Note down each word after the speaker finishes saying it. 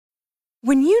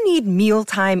When you need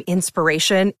mealtime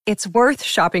inspiration, it's worth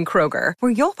shopping Kroger,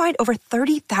 where you'll find over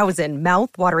 30,000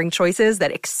 mouth-watering choices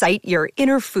that excite your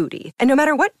inner foodie. And no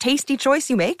matter what tasty choice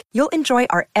you make, you'll enjoy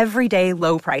our everyday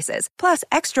low prices, plus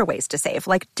extra ways to save,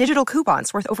 like digital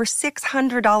coupons worth over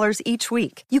 $600 each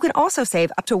week. You can also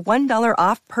save up to $1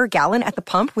 off per gallon at the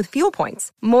pump with fuel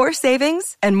points. More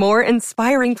savings and more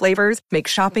inspiring flavors make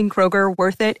shopping Kroger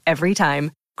worth it every time.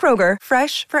 Kroger,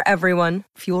 fresh for everyone.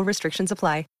 Fuel restrictions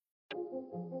apply.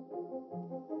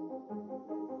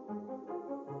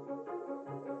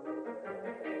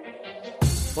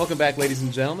 Welcome back, ladies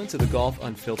and gentlemen, to the Golf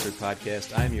Unfiltered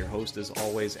podcast. I'm your host, as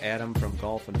always, Adam from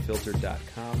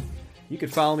golfunfiltered.com. You can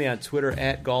follow me on Twitter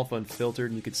at golfunfiltered,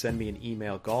 and you can send me an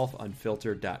email,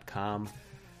 golfunfiltered.com.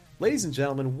 Ladies and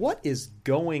gentlemen, what is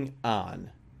going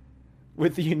on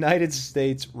with the United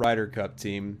States Ryder Cup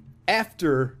team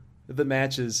after the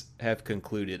matches have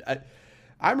concluded?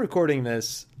 I'm recording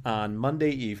this on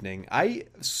Monday evening. I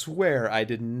swear I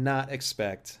did not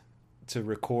expect to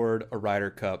record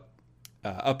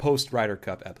a post-Ryder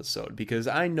Cup episode, because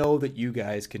I know that you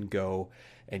guys can go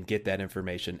and get that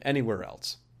information anywhere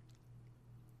else.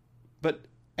 But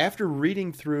after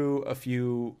reading through a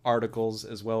few articles,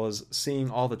 as well as seeing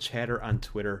all the chatter on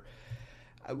Twitter,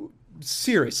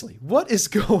 seriously, what is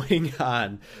going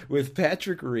on with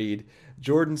Patrick Reed,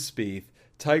 Jordan Spieth,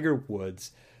 Tiger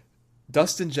Woods,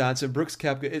 Dustin Johnson, Brooks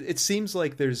Koepka? It seems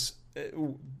like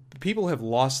people have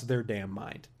lost their damn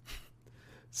mind.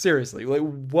 Seriously, like,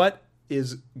 what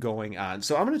is going on?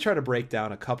 So I'm going to try to break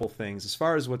down a couple things as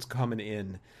far as what's coming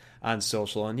in on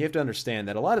social. And you have to understand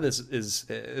that a lot of this is,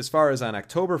 as far as on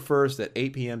October 1st at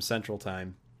 8 p.m. Central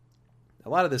Time, a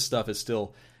lot of this stuff is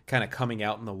still kind of coming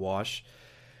out in the wash.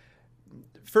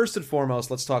 First and foremost,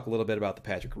 let's talk a little bit about the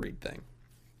Patrick Reed thing.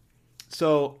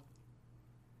 So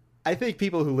I think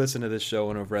people who listen to this show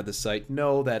and have read the site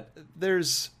know that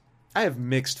I have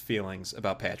mixed feelings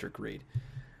about Patrick Reed.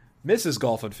 Mrs.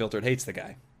 Golf Unfiltered hates the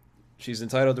guy. She's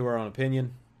entitled to her own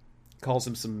opinion, calls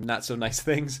him some not so nice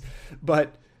things,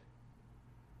 but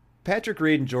Patrick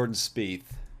Reed and Jordan Spieth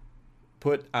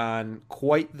put on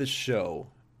quite the show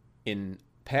in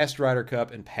past Ryder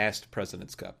Cup and past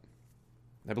President's Cup.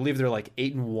 I believe they're like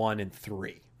 8-1 and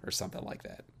 3 or something like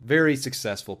that. Very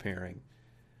successful pairing.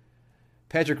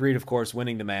 Patrick Reed, of course,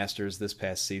 winning the Masters this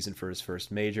past season for his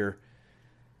first major.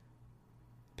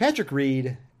 Patrick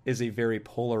Reed is a very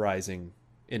polarizing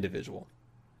individual.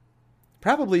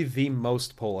 Probably the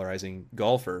most polarizing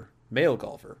golfer, male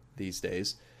golfer these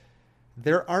days.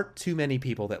 There aren't too many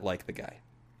people that like the guy.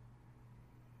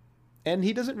 And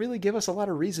he doesn't really give us a lot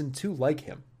of reason to like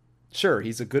him. Sure,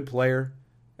 he's a good player.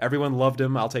 Everyone loved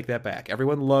him. I'll take that back.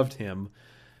 Everyone loved him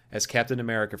as Captain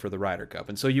America for the Ryder Cup.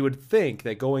 And so you would think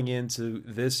that going into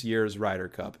this year's Ryder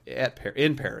Cup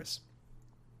in Paris,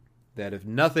 that if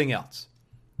nothing else,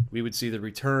 we would see the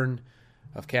return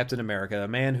of Captain America, a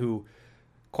man who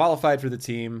qualified for the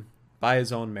team by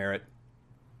his own merit.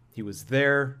 He was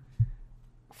there.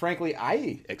 Frankly,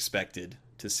 I expected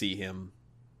to see him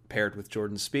paired with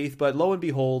Jordan Spieth, but lo and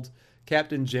behold,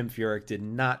 Captain Jim Furyk did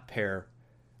not pair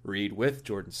Reed with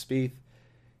Jordan Spieth.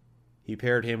 He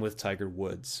paired him with Tiger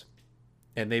Woods,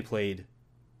 and they played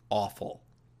awful.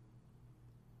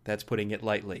 That's putting it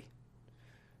lightly.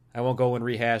 I won't go and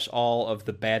rehash all of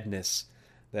the badness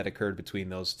that occurred between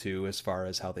those two as far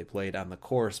as how they played on the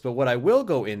course. But what I will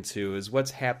go into is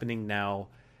what's happening now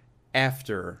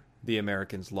after the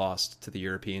Americans lost to the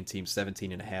European team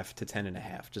 17.5 to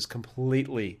 10.5. Just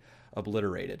completely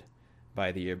obliterated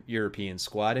by the European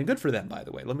squad. And good for them, by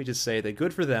the way. Let me just say that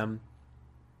good for them.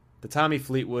 The Tommy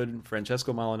Fleetwood,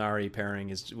 Francesco Molinari pairing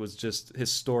was just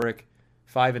historic.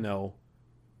 5-0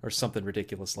 or something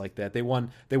ridiculous like that. They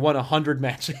won 100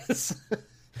 matches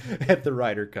at the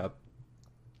Ryder Cup.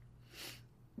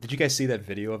 Did you guys see that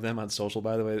video of them on social,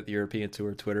 by the way, that the European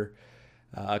Tour Twitter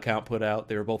account put out?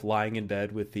 They were both lying in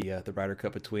bed with the Ryder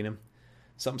Cup between them.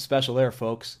 Something special there,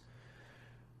 folks.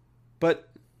 But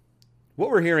what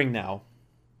we're hearing now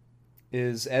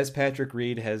is, as Patrick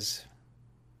Reed has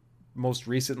most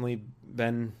recently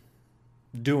been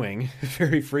doing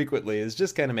very frequently, is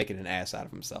just kind of making an ass out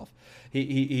of himself.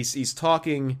 He's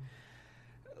talking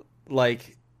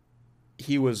like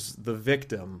he was the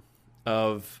victim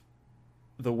of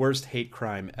the worst hate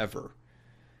crime ever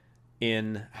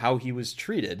in how he was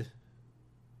treated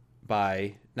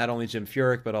by not only Jim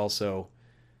Furyk, but also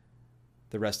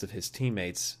the rest of his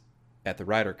teammates at the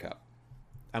Ryder Cup.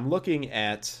 I'm looking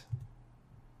at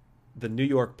the New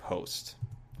York Post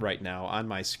right now on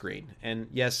my screen. And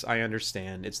yes, I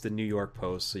understand it's the New York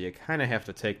Post, so you kind of have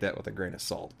to take that with a grain of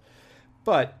salt.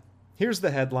 But here's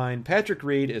the headline: Patrick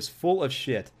Reed is full of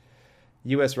shit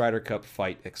U.S. Ryder Cup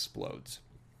fight explodes.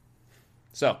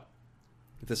 So,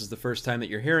 if this is the first time that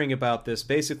you're hearing about this,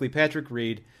 basically Patrick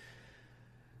Reed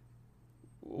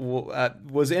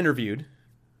was interviewed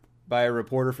by a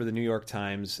reporter for the New York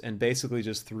Times and basically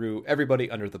just threw everybody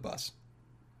under the bus,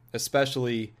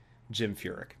 especially Jim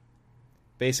Furyk.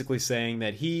 Basically saying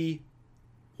that he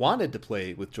wanted to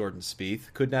play with Jordan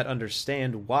Spieth, could not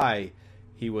understand why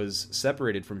he was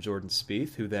separated from Jordan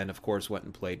Spieth, who then, of course, went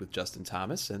and played with Justin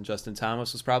Thomas. And Justin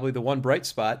Thomas was probably the one bright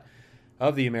spot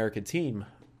of the American team,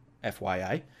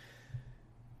 FYI.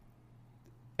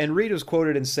 And Reed was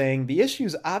quoted in saying, "The issue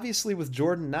is obviously with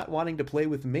Jordan not wanting to play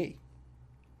with me.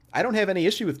 I don't have any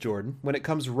issue with Jordan. When it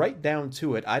comes right down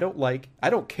to it, I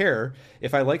don't care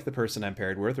if I like the person I'm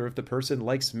paired with or if the person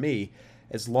likes me,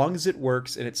 as long as it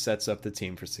works and it sets up the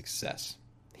team for success.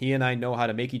 He and I know how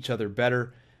to make each other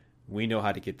better. We know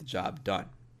how to get the job done."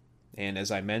 And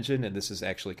as I mentioned, and this is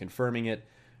actually confirming it,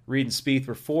 Reed and Spieth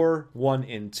were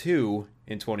 4-1-2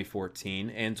 in 2014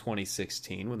 and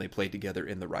 2016 when they played together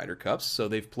in the Ryder Cups. So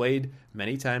they've played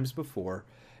many times before,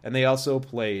 and they also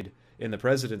played in the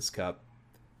President's Cup.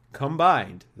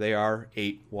 Combined, they are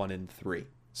 8-1-3.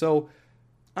 So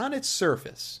on its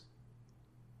surface,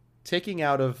 taking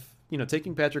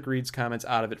Patrick Reed's comments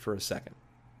out of it for a second,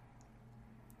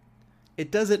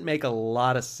 it doesn't make a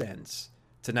lot of sense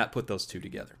to not put those two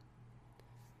together.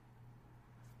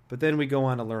 But then we go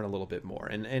on to learn a little bit more.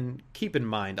 And keep in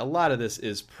mind, a lot of this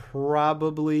is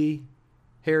probably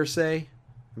hearsay.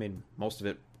 I mean, most of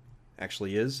it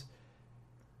actually is.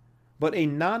 But a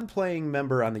non-playing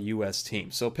member on the U.S.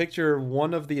 team. So picture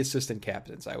one of the assistant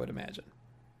captains, I would imagine.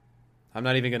 I'm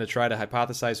not even going to try to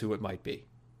hypothesize who it might be.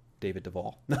 David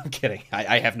Duval. No, I'm kidding.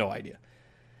 I have no idea.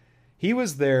 He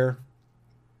was there,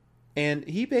 and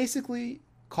he basically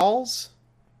calls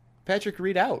Patrick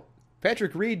Reed out.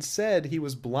 Patrick Reed said he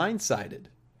was blindsided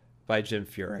by Jim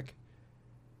Furyk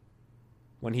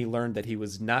when he learned that he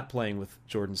was not playing with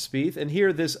Jordan Spieth. And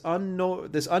here, this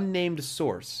unnamed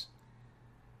source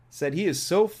said he is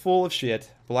so full of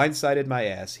shit, blindsided my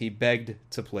ass, he begged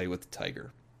to play with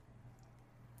Tiger.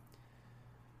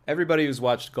 Everybody who's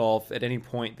watched golf at any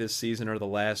point this season or the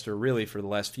last, or really for the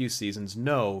last few seasons,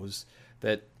 knows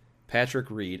that Patrick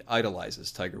Reed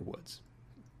idolizes Tiger Woods.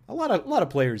 A lot of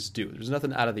players do. There's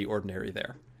nothing out of the ordinary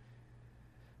there.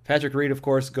 Patrick Reed, of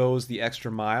course, goes the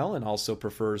extra mile and also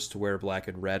prefers to wear black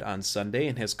and red on Sunday,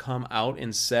 and has come out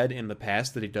and said in the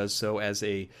past that he does so as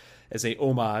a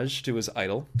homage to his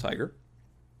idol, Tiger.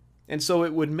 And so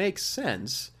it would make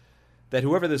sense that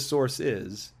whoever this source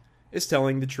is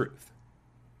telling the truth,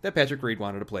 that Patrick Reed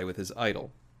wanted to play with his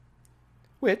idol,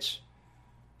 which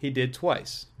he did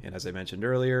twice. And as I mentioned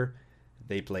earlier,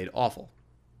 they played awful.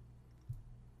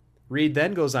 Reed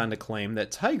then goes on to claim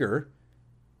that Tiger,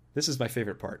 this is my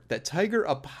favorite part, that Tiger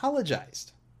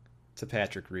apologized to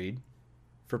Patrick Reed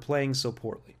for playing so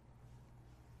poorly.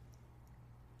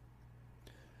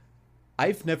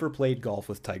 I've never played golf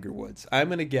with Tiger Woods. I'm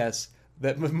going to guess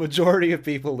that the majority of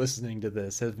people listening to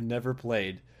this have never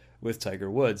played with Tiger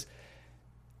Woods.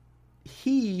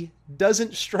 He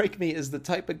doesn't strike me as the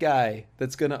type of guy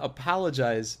that's going to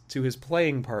apologize to his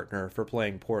playing partner for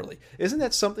playing poorly. Isn't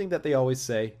that something that they always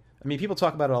say? I mean, people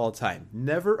talk about it all the time.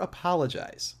 Never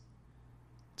apologize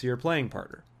to your playing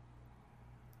partner.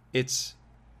 It's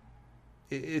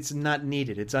not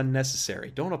needed. It's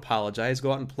unnecessary. Don't apologize.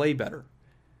 Go out and play better.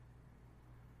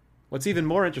 What's even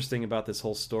more interesting about this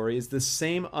whole story is the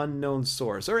same unknown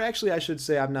source, or actually I should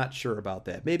say I'm not sure about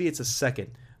that. Maybe it's a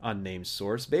second unnamed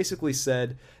source, basically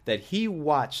said that he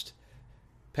watched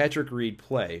Patrick Reed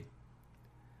play.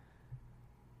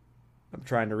 I'm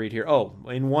trying to read here. Oh,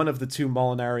 in one of the two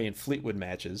Molinari and Fleetwood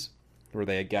matches where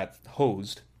they got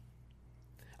hosed,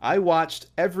 I watched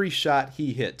every shot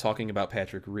he hit, talking about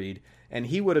Patrick Reed, and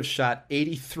he would have shot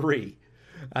 83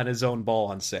 on his own ball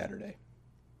on Saturday.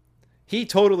 He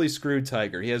totally screwed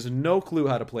Tiger. He has no clue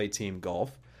how to play team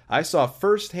golf. I saw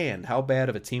firsthand how bad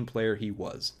of a team player he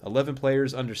was. 11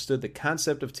 players understood the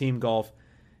concept of team golf,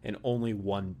 and only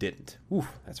one didn't. Ooh,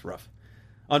 that's rough.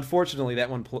 Unfortunately, that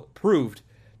one proved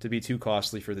to be too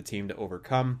costly for the team to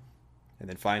overcome. And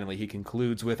then finally he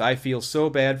concludes with, I feel so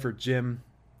bad for Jim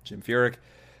Furyk,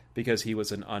 because he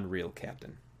was an unreal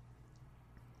captain.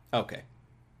 Okay.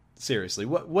 Seriously,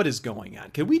 what is going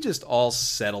on? Can we just all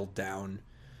settle down?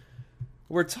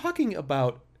 We're talking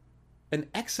about an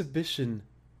exhibition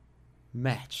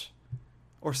match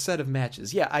or set of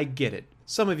matches. Yeah, I get it.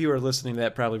 Some of you are listening to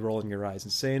that probably rolling your eyes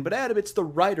and saying, but Adam, it's the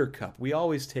Ryder Cup. We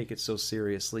always take it so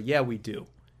seriously. Yeah, we do.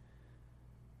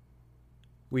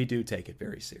 We do take it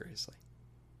very seriously.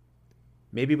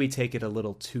 Maybe we take it a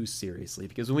little too seriously,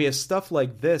 because when we have stuff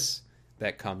like this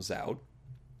that comes out,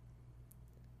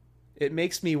 it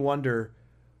makes me wonder,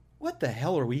 what the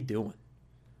hell are we doing?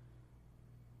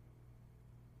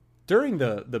 During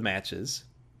the matches,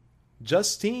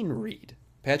 Justine Reed,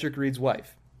 Patrick Reed's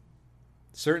wife,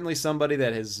 certainly somebody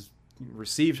that has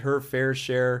received her fair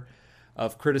share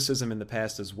of criticism in the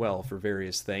past as well for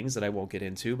various things that I won't get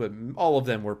into, but all of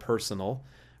them were personal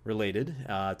related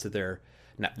to their,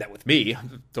 not with me,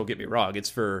 don't get me wrong, it's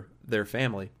for their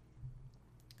family.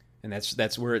 And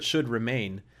that's where it should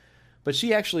remain. But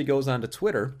she actually goes onto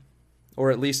Twitter,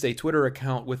 or at least a Twitter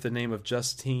account with the name of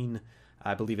Justine,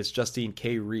 I believe it's Justine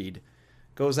K. Reed,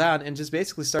 goes on and just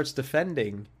basically starts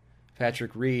defending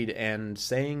Patrick Reed and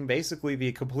saying basically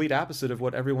the complete opposite of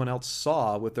what everyone else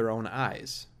saw with their own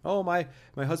eyes. Oh, my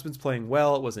husband's playing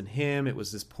well. It wasn't him. It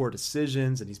was his poor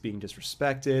decisions, and he's being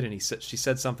disrespected. And she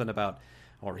said something about,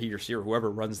 or he or she or whoever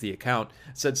runs the account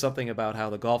said something about how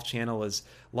the Golf Channel has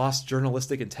lost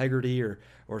journalistic integrity or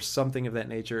something of that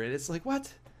nature. And it's like,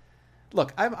 what?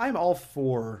 Look, I'm all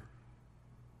for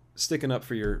sticking up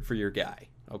for your guy.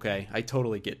 Okay, I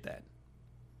totally get that.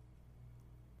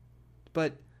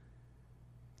 But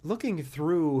looking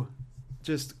through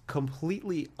just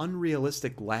completely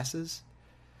unrealistic glasses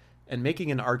and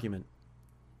making an argument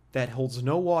that holds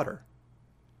no water,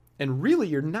 and really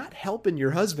you're not helping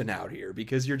your husband out here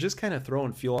because you're just kind of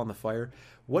throwing fuel on the fire.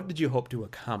 What did you hope to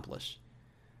accomplish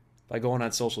by going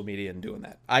on social media and doing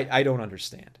that? I don't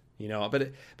understand, you know.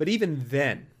 But even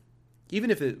then,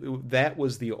 even if that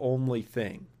was the only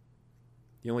thing,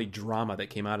 the only drama that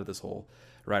came out of this whole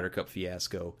Ryder Cup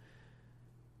fiasco,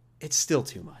 it's still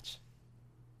too much.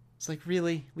 It's like,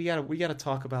 really? We gotta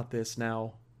talk about this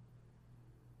now.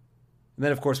 And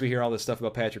then, of course, we hear all this stuff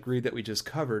about Patrick Reed that we just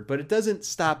covered, but it doesn't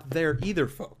stop there either,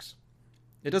 folks.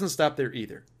 It doesn't stop there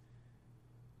either.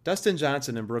 Dustin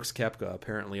Johnson and Brooks Koepka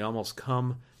apparently almost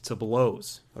come to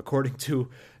blows, according to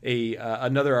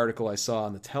another article I saw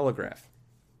on The Telegraph,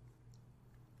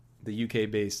 the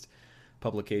UK-based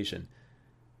publication.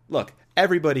 Look,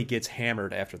 everybody gets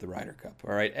hammered after the Ryder Cup,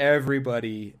 all right?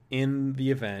 Everybody in the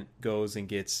event goes and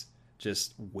gets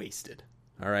just wasted,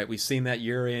 all right? We've seen that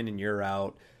year in and year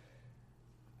out.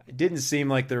 It didn't seem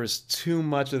like there was too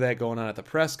much of that going on at the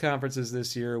press conferences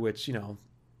this year, which, you know,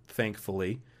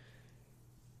 thankfully.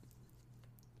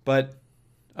 But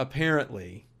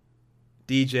apparently,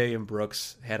 DJ and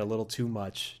Brooks had a little too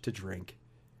much to drink.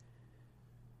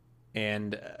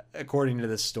 And according to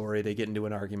this story, they get into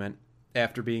an argument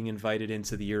after being invited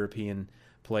into the European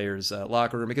players'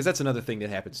 locker room, because that's another thing that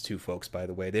happens too, folks. By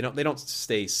the way, they don't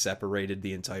stay separated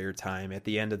the entire time. At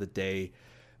the end of the day,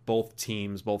 both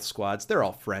teams, both squads, they're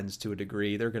all friends to a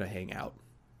degree. They're gonna hang out.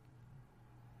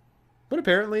 But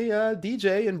apparently,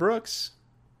 DJ and Brooks,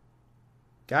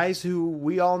 guys who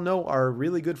we all know are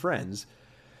really good friends,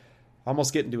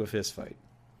 almost get into a fist fight.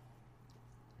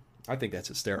 I think that's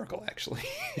hysterical, actually.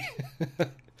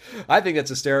 I think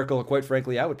that's hysterical. Quite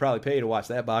frankly, I would probably pay to watch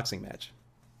that boxing match.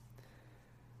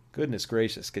 Goodness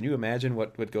gracious. Can you imagine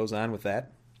what goes on with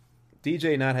that?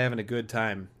 DJ not having a good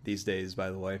time these days,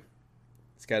 by the way.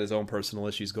 He's got his own personal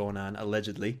issues going on,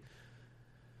 allegedly.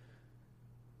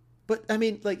 But, I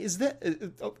mean, like, is that...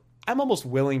 I'm almost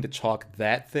willing to chalk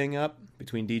that thing up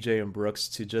between DJ and Brooks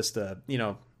to just,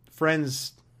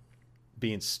 friends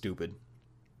being stupid.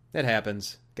 That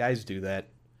happens. Guys do that.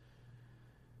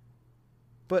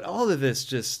 But all of this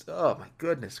just, oh my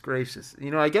goodness gracious. You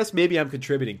know, I guess maybe I'm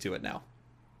contributing to it now.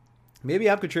 Maybe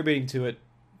I'm contributing to it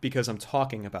because I'm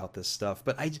talking about this stuff.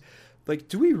 But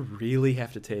do we really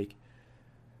have to take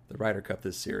the Ryder Cup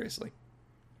this seriously?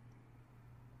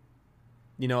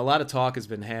 You know, a lot of talk has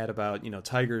been had about,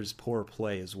 Tiger's poor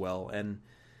play as well. And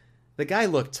the guy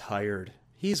looked tired.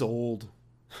 He's old.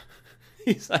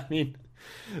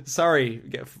 Sorry,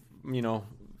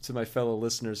 to my fellow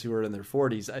listeners who are in their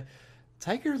 40s.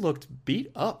 Tiger looked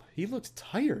beat up. He looked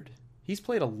tired. He's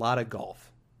played a lot of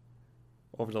golf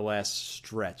over the last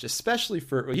stretch, he's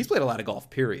played a lot of golf,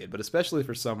 period, but especially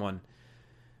for someone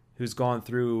who's gone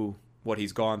through what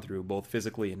he's gone through, both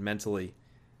physically and mentally.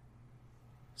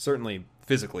 Certainly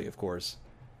physically, of course.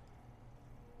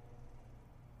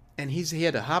 And he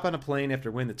had to hop on a plane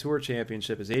after winning the Tour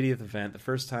Championship, his 80th event, the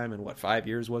first time in, 5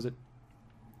 years was it?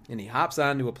 And he hops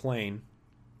onto a plane,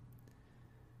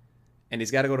 and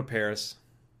he's got to go to Paris,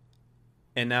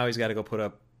 and now he's got to go put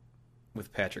up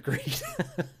with Patrick Reed.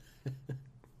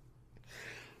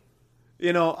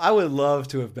 I would love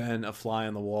to have been a fly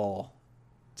on the wall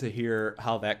to hear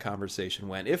how that conversation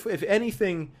went. If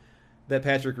anything that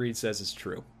Patrick Reed says is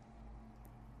true,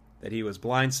 that he was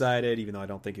blindsided, even though I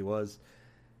don't think he was,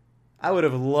 I would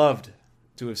have loved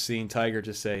to have seen Tiger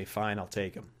just say, fine, I'll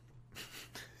take him.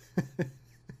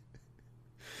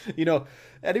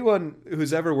 anyone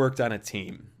who's ever worked on a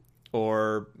team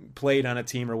or played on a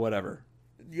team or whatever,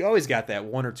 you always got that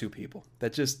one or two people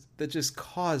that just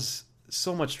cause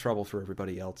so much trouble for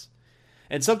everybody else.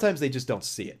 And sometimes they just don't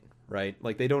see it, right?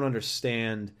 Like they don't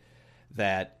understand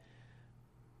that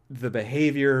the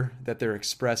behavior that they're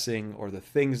expressing or the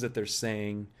things that they're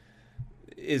saying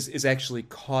is actually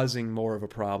causing more of a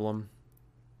problem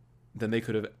than they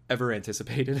could have ever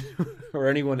anticipated or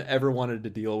anyone ever wanted to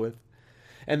deal with.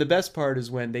 And the best part is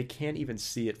when they can't even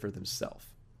see it for themselves,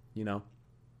 you know?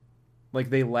 Like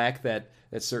they lack that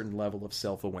certain level of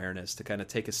self-awareness to kind of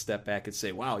take a step back and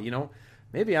say, wow, you know,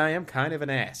 maybe I am kind of an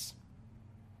ass.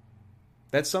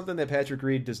 That's something that Patrick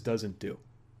Reed just doesn't do.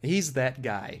 He's that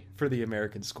guy for the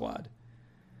American squad.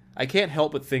 I can't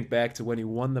help but think back to when he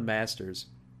won the Masters.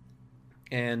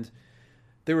 And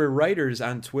there were writers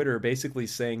on Twitter basically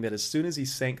saying that as soon as he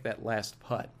sank that last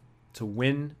putt to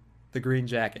win the green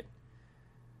jacket,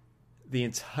 the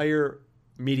entire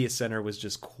media center was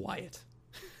just quiet.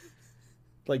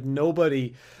 Like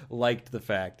nobody liked the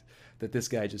fact that this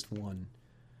guy just won.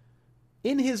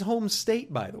 In his home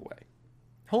state, by the way.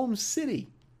 Home city.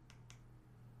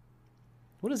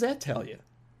 What does that tell you?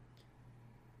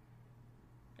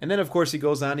 And then, of course, he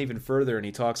goes on even further and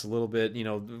he talks a little bit, you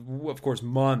know, of course,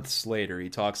 months later, he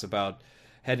talks about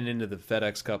heading into the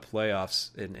FedEx Cup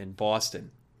playoffs in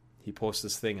Boston. He posts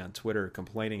this thing on Twitter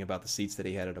complaining about the seats that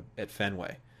he had at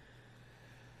Fenway.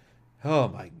 Oh,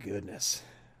 my goodness.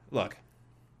 Look,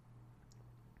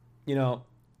 you know,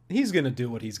 he's going to do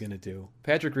what he's going to do.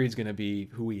 Patrick Reed's going to be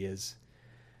who he is.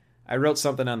 I wrote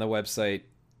something on the website,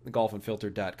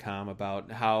 golfunfiltered.com,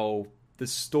 about how the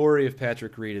story of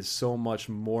Patrick Reed is so much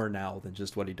more now than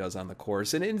just what he does on the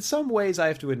course. And in some ways, I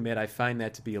have to admit, I find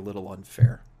that to be a little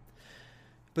unfair.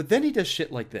 But then he does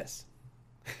shit like this.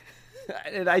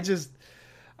 And I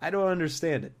don't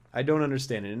understand it. I don't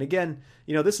understand it. And again,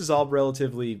 you know, this is all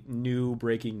relatively new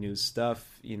breaking news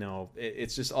stuff. You know,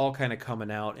 it's just all kind of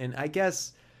coming out. And I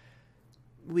guess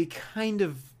we kind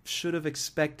of should have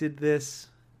expected this.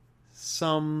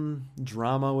 Some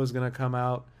drama was going to come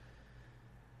out.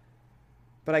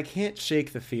 But I can't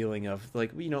shake the feeling of,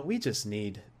 like, you know, we just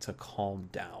need to calm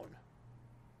down.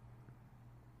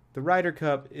 The Ryder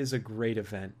Cup is a great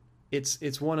event.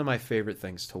 It's one of my favorite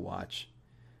things to watch.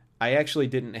 I actually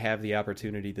didn't have the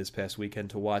opportunity this past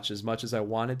weekend to watch as much as I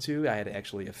wanted to. I had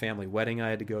actually a family wedding I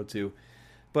had to go to.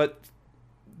 But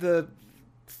the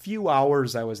few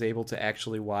hours I was able to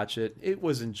actually watch it, it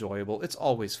was enjoyable. It's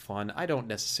always fun. I don't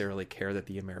necessarily care that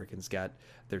the Americans got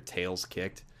their tails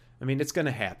kicked. I mean, it's going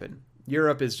to happen.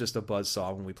 Europe is just a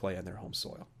buzzsaw when we play on their home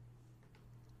soil.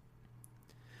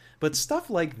 But stuff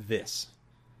like this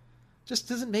just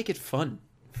doesn't make it fun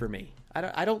for me.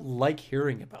 I don't like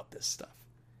hearing about this stuff.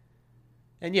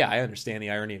 And yeah, I understand the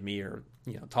irony of me or,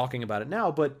 you know, talking about it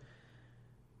now, but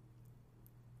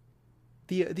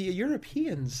the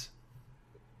Europeans,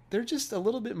 they're just a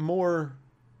little bit more,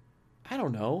 I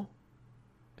don't know,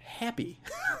 happy.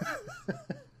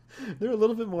 They're a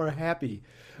little bit more happy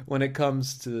when it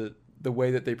comes to the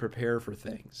way that they prepare for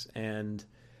things. And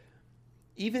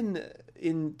even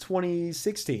in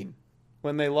 2016,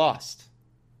 when they lost,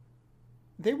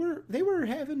 they were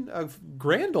having a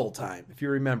grand old time. If you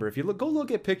remember, if you go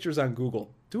look at pictures on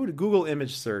Google, do a Google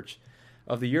image search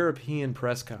of the European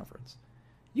press conference,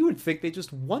 you would think they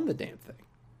just won the damn thing.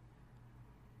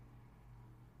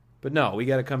 But no, we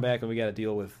got to come back and we got to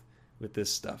deal with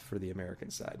this stuff for the American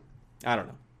side. I don't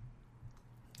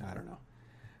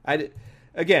know.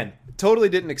 Again, totally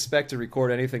didn't expect to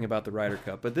record anything about the Ryder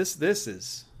Cup, but this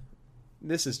is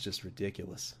just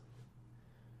ridiculous.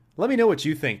 Let me know what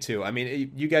you think, too. I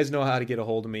mean, you guys know how to get a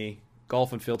hold of me,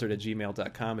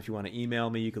 golfunfiltered@gmail.com. If you want to email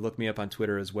me, you can look me up on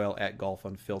Twitter as well,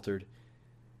 @golfunfiltered.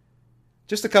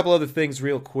 Just a couple other things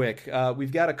real quick.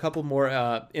 We've got a couple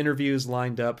more interviews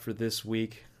lined up for this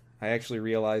week. I actually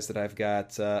realized that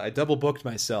I double booked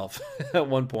myself at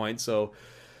one point, so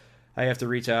I have to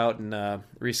reach out and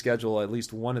reschedule at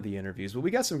least one of the interviews. But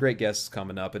we got some great guests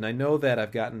coming up, and I know that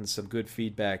I've gotten some good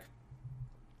feedback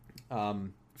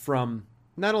from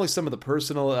not only some of the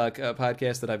personal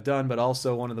podcasts that I've done, but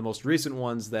also one of the most recent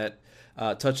ones that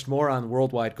touched more on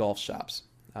worldwide golf shops.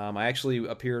 I actually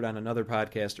appeared on another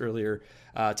podcast earlier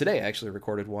today. I actually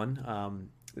recorded one.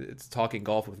 It's Talking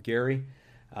Golf with Gary.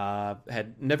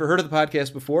 Had never heard of the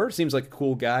podcast before. Seems like a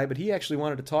cool guy, but he actually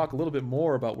wanted to talk a little bit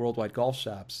more about worldwide golf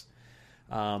shops.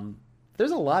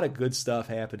 There's a lot of good stuff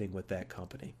happening with that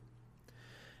company.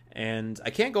 And I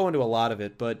can't go into a lot of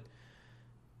it, but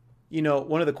you know,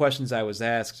 one of the questions I was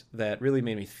asked that really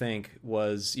made me think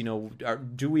was, you know,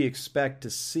 do we expect to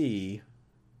see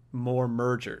more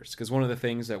mergers, because one of the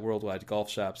things that Worldwide Golf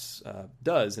Shops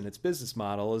does in its business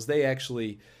model is they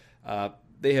actually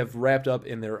they have wrapped up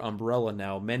in their umbrella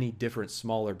now many different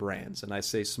smaller brands. And I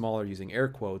say smaller using air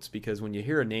quotes because when you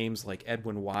hear names like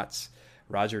Edwin Watts,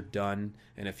 Roger Dunn,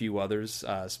 and a few others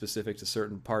specific to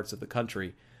certain parts of the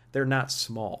country, they're not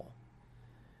small.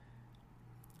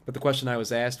 But the question I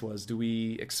was asked was, do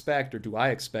we expect, or do I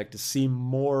expect, to see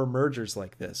more mergers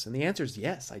like this? And the answer is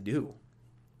yes, I do.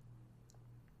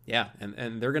 Yeah,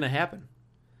 and they're going to happen.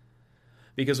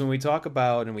 Because when we talk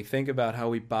about and we think about how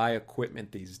we buy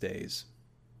equipment these days,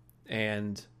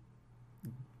 and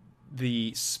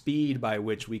the speed by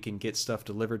which we can get stuff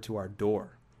delivered to our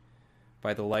door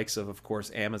by the likes of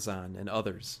course, Amazon and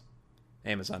others,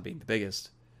 Amazon being the biggest,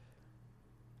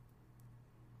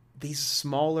 these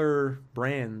smaller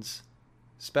brands,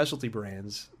 specialty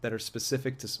brands that are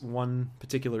specific to one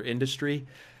particular industry,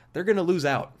 they're going to lose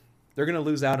out. They're going to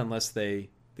lose out unless they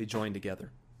join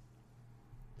together.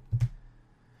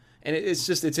 And it's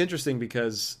interesting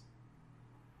because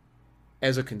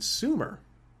as a consumer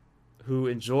who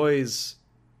enjoys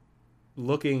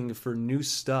looking for new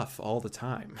stuff all the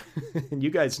time, and you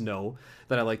guys know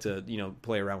that I like to,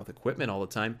 play around with equipment all the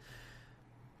time,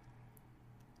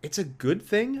 it's a good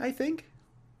thing, I think,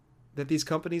 that these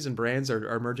companies and brands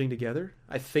are merging together.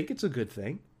 I think it's a good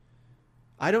thing.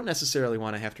 I don't necessarily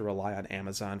want to have to rely on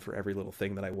Amazon for every little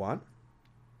thing that I want.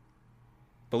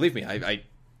 Believe me,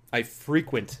 I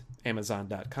frequent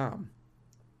Amazon.com.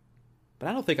 But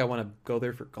I don't think I want to go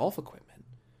there for golf equipment.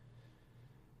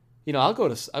 I'll go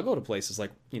to places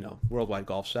like, Worldwide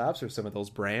Golf Shops or some of those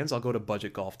brands. I'll go to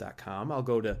budgetgolf.com. I'll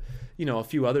go to, a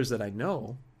few others that I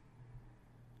know.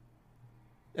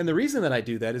 And the reason that I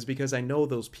do that is because I know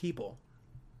those people.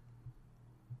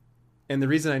 And the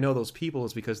reason I know those people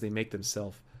is because they make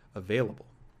themselves available.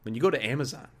 When you go to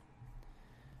Amazon,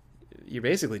 you're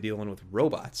basically dealing with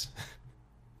robots.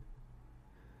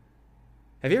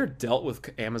 Have you ever dealt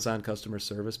with Amazon customer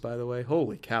service, by the way?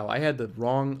 Holy cow, I had the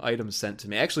wrong item sent to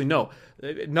me. Actually, no,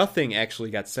 nothing actually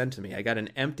got sent to me. I got an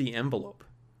empty envelope.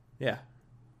 Yeah,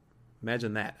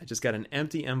 imagine that. I just got an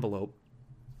empty envelope,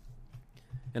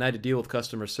 and I had to deal with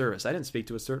customer service. I didn't speak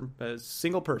to a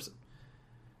single person.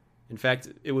 In fact,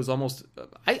 it was almost...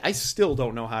 I still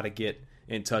don't know how to get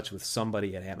in touch with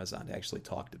somebody at Amazon to actually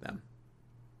talk to them.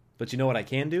 But you know what I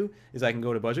can do? Is I can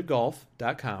go to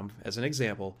budgetgolf.com as an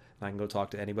example, and I can go talk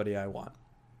to anybody I want.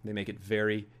 They make it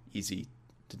very easy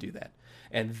to do that.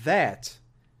 And that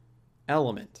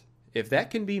element, if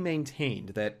that can be maintained,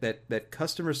 that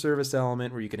customer service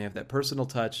element where you can have that personal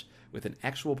touch with an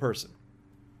actual person,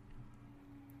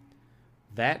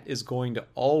 that is going to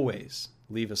always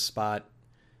leave a spot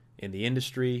in the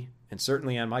industry and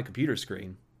certainly on my computer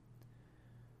screen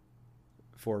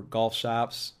for golf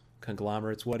shops,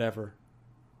 conglomerates, whatever.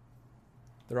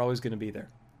 They're always going to be there.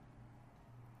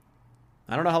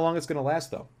 I don't know how long it's going to last,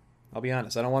 though. I'll be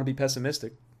honest. I don't want to be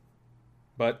pessimistic.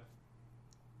 But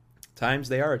times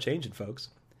they are a-changing, folks.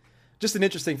 Just an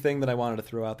interesting thing that I wanted to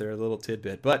throw out there, a little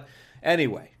tidbit. But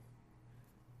anyway,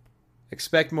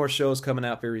 expect more shows coming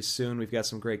out very soon. We've got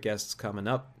some great guests coming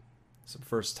up. Some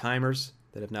first-timers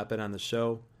that have not been on the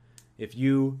show. If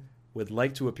you would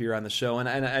like to appear on the show,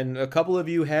 and a couple of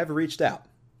you have reached out,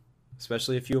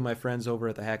 especially a few of my friends over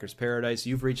at the Hackers Paradise.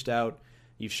 You've reached out.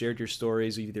 You've shared your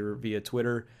stories either via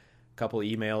Twitter. A couple of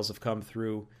emails have come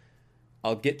through.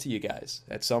 I'll get to you guys.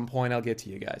 At some point, I'll get to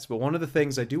you guys. But one of the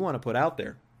things I do want to put out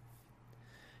there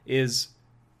is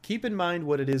keep in mind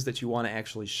what it is that you want to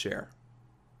actually share.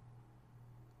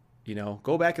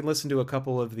 Go back and listen to a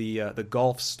couple of the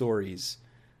Golf Stories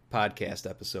podcast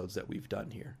episodes that we've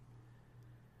done here.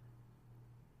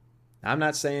 I'm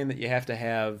not saying that you have to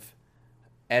have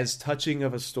as touching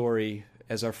of a story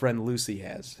as our friend Lucy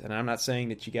has. And I'm not saying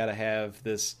that you got to have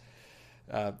this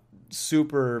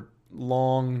super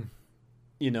long,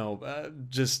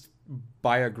 just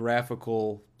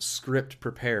biographical script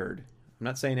prepared. I'm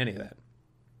not saying any of that.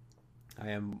 I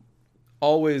am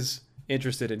always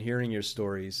interested in hearing your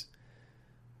stories,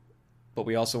 but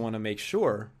we also want to make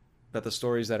sure that the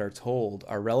stories that are told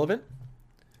are relevant,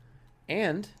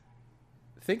 and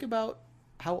think about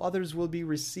how others will be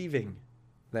receiving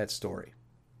that story.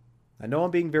 I know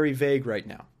I'm being very vague right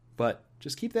now, but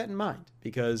just keep that in mind,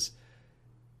 because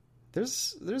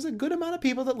there's a good amount of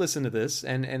people that listen to this,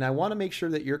 and I want to make sure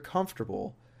that you're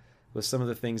comfortable with some of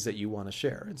the things that you want to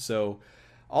share. And so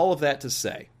all of that to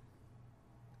say,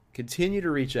 continue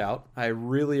to reach out. I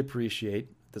really appreciate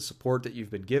the support that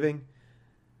you've been giving.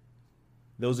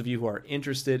 Those of you who are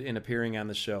interested in appearing on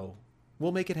the show,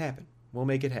 we'll make it happen. We'll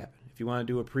make it happen. If you want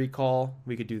to do a pre-call,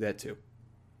 we could do that too.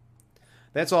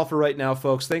 That's all for right now,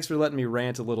 folks. Thanks for letting me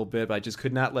rant a little bit. But I just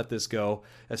could not let this go,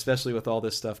 especially with all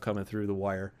this stuff coming through the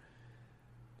wire.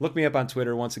 Look me up on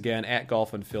Twitter, once again, at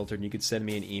golfunfiltered, and you can send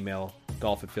me an email,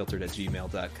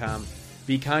 golfunfiltered@gmail.com.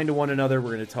 Be kind to one another.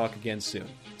 We're going to talk again soon.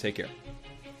 Take care.